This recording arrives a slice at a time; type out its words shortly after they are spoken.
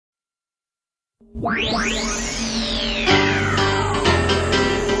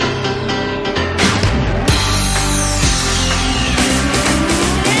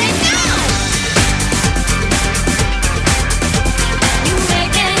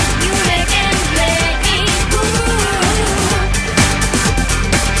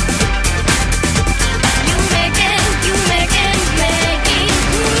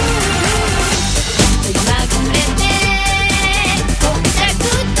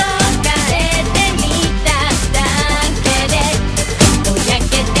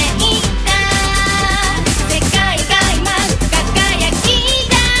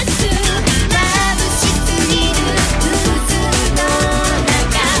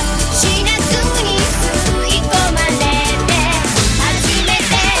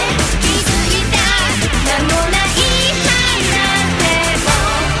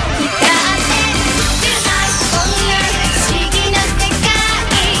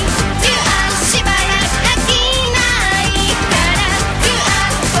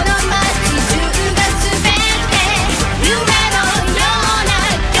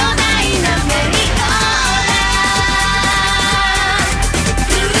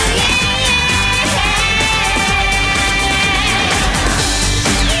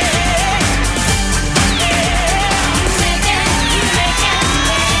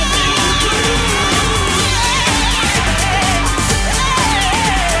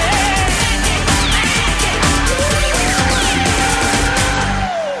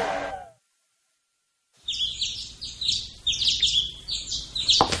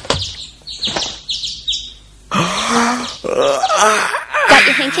Got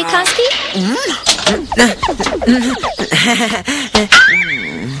your hanky, Koski?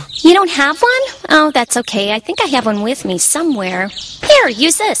 You don't have one? Oh, that's okay. I think I have one with me somewhere. Here,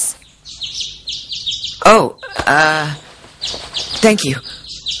 use this. Oh, thank you.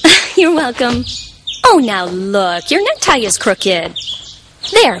 You're welcome. Oh, now look, your necktie is crooked.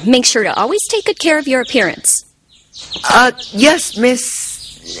 There, make sure to always take good care of your appearance. Yes,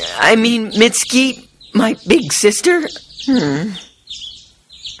 Mitski, my big sister.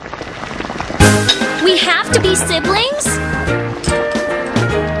 We have to be siblings?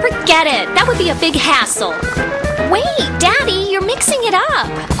 Forget it. That would be a big hassle. Wait, Daddy, you're mixing it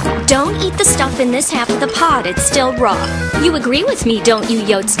up. Don't eat the stuff in this half of the pot. It's still raw. You agree with me, don't you,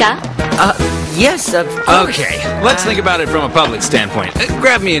 Yotsuka? Yes, of course. Okay, let's think about it from a public standpoint.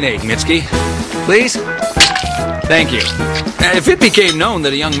 Grab me an egg, Mitski. Please? Thank you. If it became known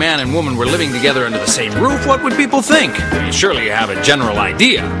that a young man and woman were living together under the same roof, what would people think? Surely you have a general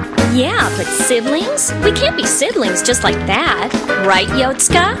idea. Yeah, but siblings? We can't be siblings just like that. Right,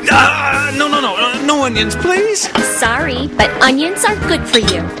 Yotsuka? No onions, please. Sorry, but onions are good for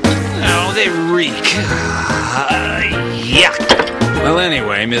you. Oh, they reek. Yuck. Well,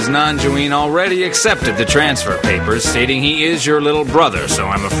 anyway, Ms. Nanjuin already accepted the transfer papers stating he is your little brother, so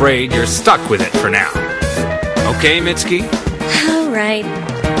I'm afraid you're stuck with it for now. Okay, Mitski? All right.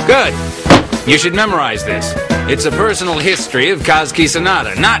 Good. You should memorize this. It's a personal history of Kazuki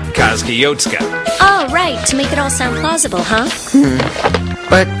Sanada, not Kazuki Yotsuka. Oh, right, to make it all sound plausible, huh?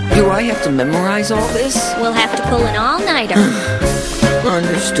 But do I have to memorize all this? We'll have to pull an all-nighter.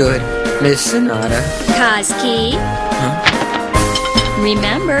 Understood, Miss Sanada. Kazuki. Huh?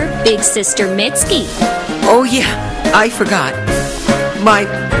 Remember, big sister Mitski. Oh, yeah, I forgot. My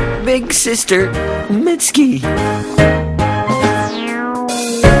big sister, Mitski.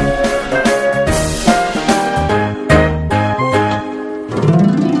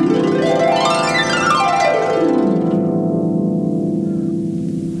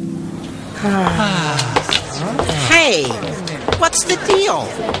 Hey, what's the deal?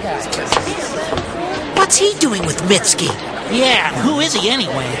 What's he doing with Mitski? Yeah, who is he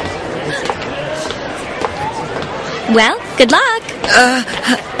anyway? Well, good luck.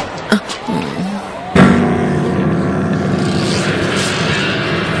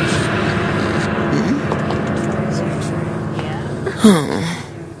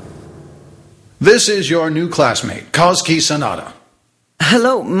 This is your new classmate, Kazuki Sanada.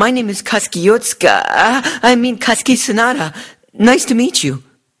 Hello, my name is Kazuki Yotsuka. Kazuki Sanada. Nice to meet you.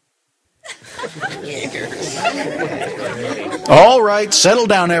 All right, settle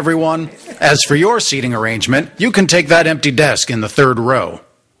down, everyone. As for your seating arrangement, you can take that empty desk in the third row.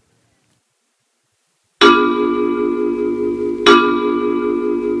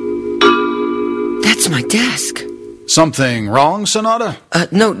 That's my desk. Something wrong, Sanada?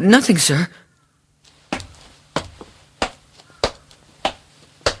 No, nothing, sir.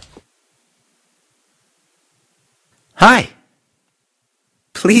 Hi.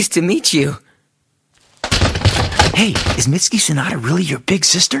 Pleased to meet you. Hey, is Mitsuki Sanada really your big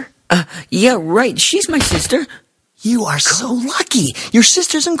sister? Yeah, right. She's my sister. You are so lucky. Your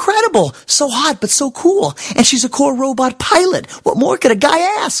sister's incredible. So hot, but so cool. And she's a core robot pilot. What more could a guy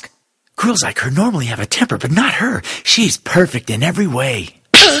ask? Girls like her normally have a temper, but not her. She's perfect in every way.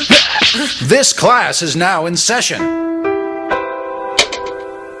 This class is now in session.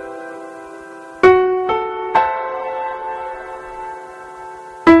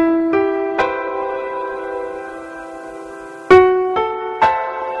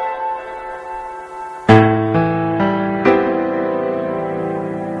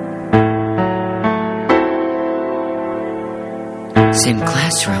 Same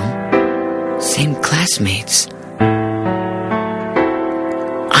classroom, same classmates.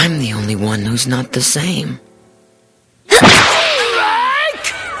 I'm the only one who's not the same.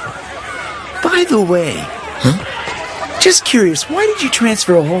 By the way, just curious, why did you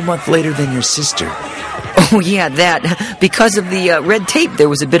transfer a whole month later than your sister? Oh, yeah, that. Because of the red tape, there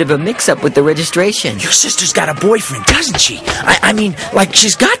was a bit of a mix-up with the registration. Your sister's got a boyfriend, doesn't she? I mean, like,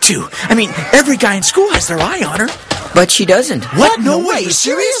 she's got to. I mean, every guy in school has their eye on her. But she doesn't. What? No way. You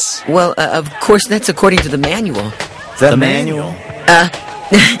serious? Well, of course, that's according to the manual. The manual?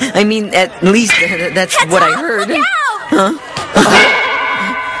 I mean, at least that's what I heard. Look out!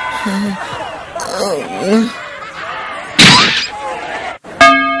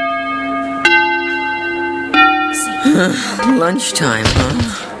 Lunchtime, huh?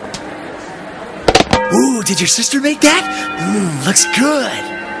 Ooh, did your sister make that? Looks good.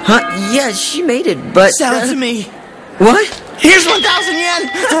 Huh? Yeah, she made it, but... Sell it to me. What? Here's 1,000 yen.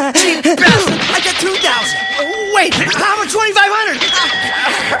 Cheap bastard! I got 2,000. Wait, how about 2,500?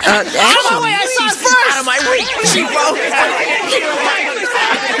 Out of my way, I saw it first. Out of my way, cheapo.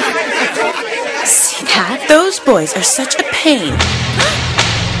 See that? Those boys are such a pain.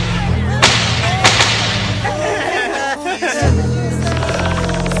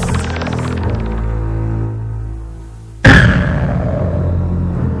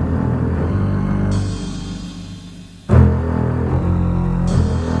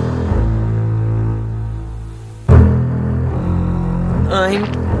 I'm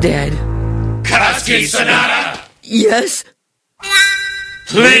dead. Katsuki Sonata! Yes?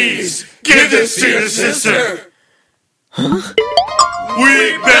 Please, give this to your sister! Huh?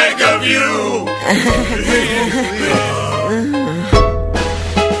 We beg of you!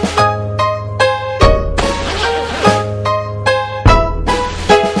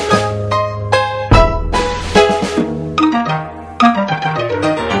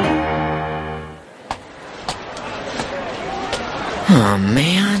 Oh,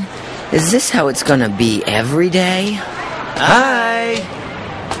 man. Is this how it's gonna be every day? Hi.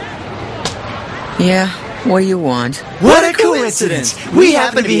 Yeah, what do you want? What a coincidence. We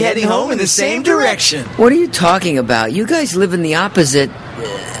happen to be heading home in the same direction. What are you talking about? You guys live in the opposite...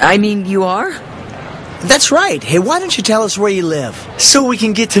 I mean, you are? That's right. Hey, why don't you tell us where you live? So we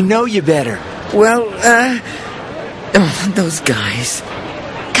can get to know you better. Well, oh, those guys.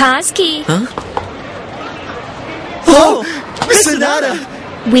 Koski, Huh? Oh, Miss Sonata.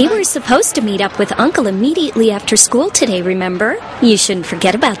 we were supposed to meet up with Uncle immediately after school today, remember? You shouldn't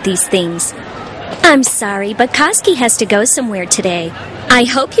forget about these things. I'm sorry, but Koski has to go somewhere today. I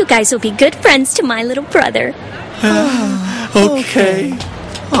hope you guys will be good friends to my little brother. Okay.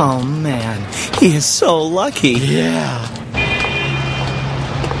 Oh, man. He is so lucky. Yeah.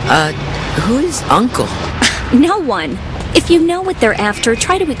 Who is Uncle? No one. If you know what they're after,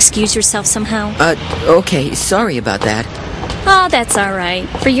 try to excuse yourself somehow. Okay, sorry about that. Oh, that's all right.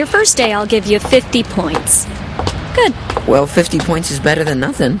 For your first day, I'll give you 50 points. Good. Well, 50 points is better than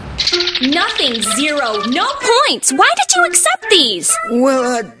nothing. Nothing, zero, no points. Why did you accept these?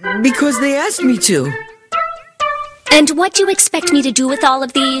 Well, because they asked me to. And what do you expect me to do with all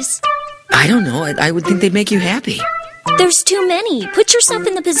of these? I don't know. I would think they'd make you happy. There's too many. Put yourself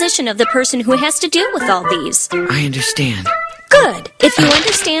in the position of the person who has to deal with all these. I understand. Good. If you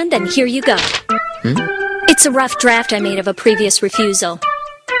understand, then here you go. It's a rough draft I made of a previous refusal.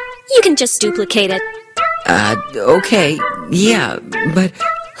 You can just duplicate it. Okay. Yeah, but...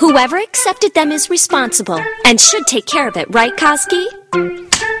 Whoever accepted them is responsible and should take care of it, right, Koski?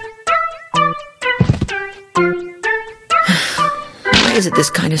 Why is it this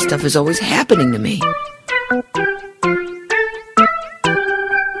kind of stuff is always happening to me?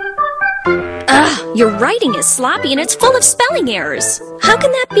 Ugh, your writing is sloppy and it's full of spelling errors. How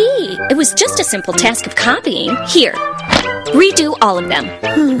can that be? It was just a simple task of copying. Here, redo all of them.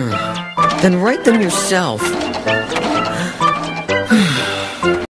 Then write them yourself.